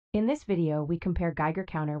In this video, we compare Geiger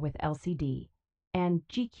Counter with LCD and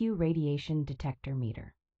GQ Radiation Detector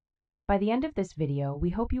Meter. By the end of this video, we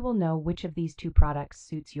hope you will know which of these two products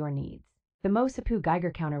suits your needs. The MOESAPU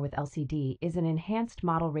Geiger Counter with LCD is an enhanced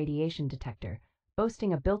model radiation detector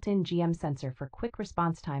boasting a built-in GM sensor for quick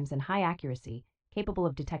response times and high accuracy, capable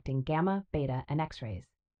of detecting gamma, beta, and X-rays.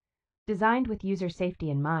 Designed with user safety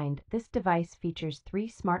in mind, this device features 3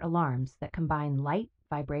 smart alarms that combine light,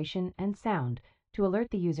 vibration, and sound to alert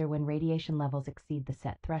the user when radiation levels exceed the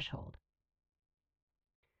set threshold.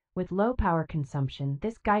 With low power consumption,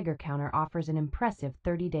 this Geiger counter offers an impressive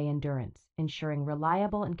 30-day endurance, ensuring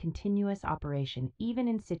reliable and continuous operation even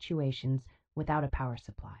in situations without a power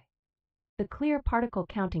supply. The clear particle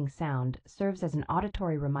counting sound serves as an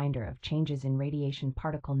auditory reminder of changes in radiation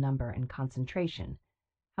particle number and concentration.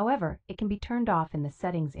 However, it can be turned off in the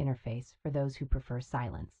settings interface for those who prefer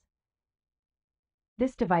silence.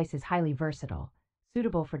 This device is highly versatile,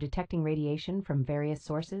 suitable for detecting radiation from various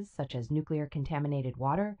sources such as nuclear contaminated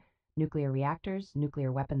water, nuclear reactors,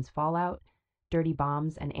 nuclear weapons fallout, dirty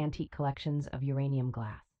bombs, and antique collections of uranium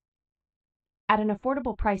glass. At an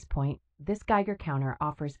affordable price point, this Geiger counter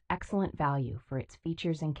offers excellent value for its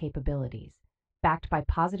features and capabilities, backed by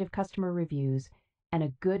positive customer reviews and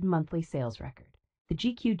a good monthly sales record. The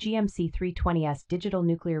GQ GMC320S Digital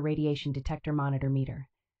Nuclear Radiation Detector Monitor Meter.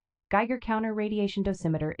 Geiger Counter Radiation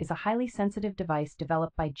Dosimeter is a highly sensitive device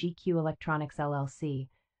developed by GQ Electronics LLC,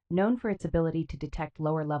 known for its ability to detect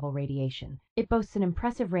lower-level radiation. It boasts an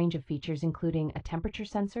impressive range of features including a temperature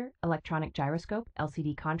sensor, electronic gyroscope,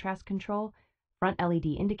 LCD contrast control, front LED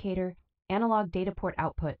indicator, analog data port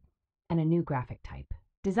output, and a new graphic type.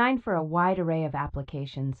 Designed for a wide array of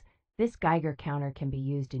applications, this Geiger counter can be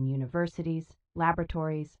used in universities,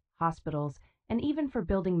 laboratories, hospitals, and even for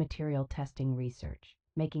building material testing research,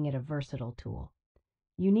 making it a versatile tool.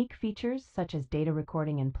 Unique features such as data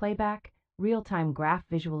recording and playback, real-time graph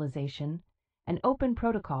visualization, and open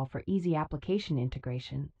protocol for easy application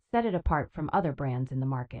integration set it apart from other brands in the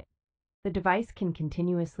market. The device can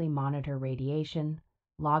continuously monitor radiation,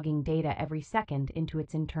 logging data every second into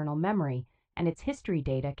its internal memory, and its history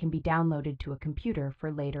data can be downloaded to a computer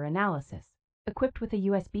for later analysis. Equipped with a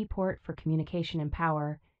USB port for communication and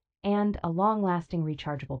power, and a long-lasting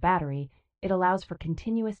rechargeable battery, it allows for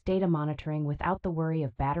continuous data monitoring without the worry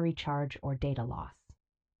of battery charge or data loss.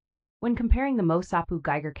 When comparing the MOESAPU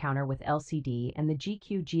Geiger Counter with LCD and the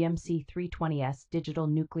GQ GMC320S Digital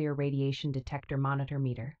Nuclear Radiation Detector Monitor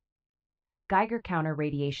Meter, Geiger Counter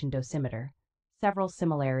Radiation Dosimeter, several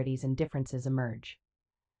similarities and differences emerge.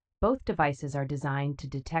 Both devices are designed to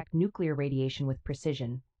detect nuclear radiation with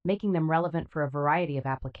precision, making them relevant for a variety of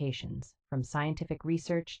applications, from scientific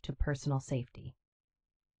research to personal safety.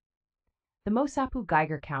 The MOESAPU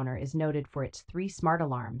Geiger counter is noted for its 3 smart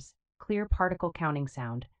alarms, clear particle counting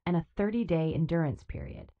sound, and a 30-day endurance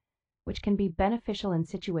period, which can be beneficial in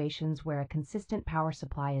situations where a consistent power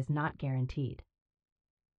supply is not guaranteed.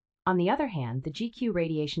 On the other hand, the GQ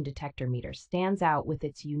Radiation Detector Meter stands out with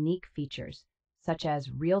its unique features, such as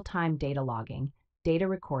real-time data logging, data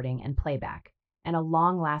recording and playback, and a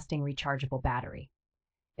long-lasting rechargeable battery.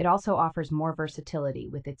 It also offers more versatility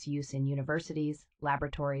with its use in universities,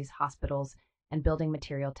 laboratories, hospitals, and building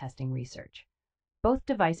material testing research. Both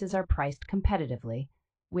devices are priced competitively,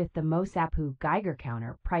 with the MOESAPU Geiger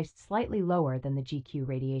counter priced slightly lower than the GQ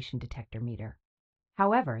Radiation Detector Meter.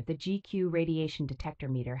 However, the GQ Radiation Detector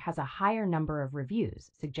Meter has a higher number of reviews,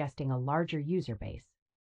 suggesting a larger user base.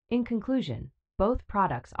 In conclusion, both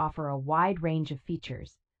products offer a wide range of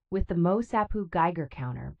features, with the MOESAPU Geiger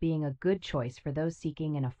counter being a good choice for those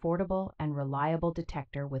seeking an affordable and reliable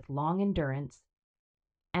detector with long endurance,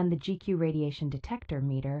 and the GQ Radiation Detector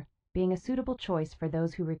Meter being a suitable choice for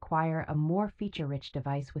those who require a more feature-rich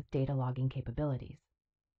device with data logging capabilities.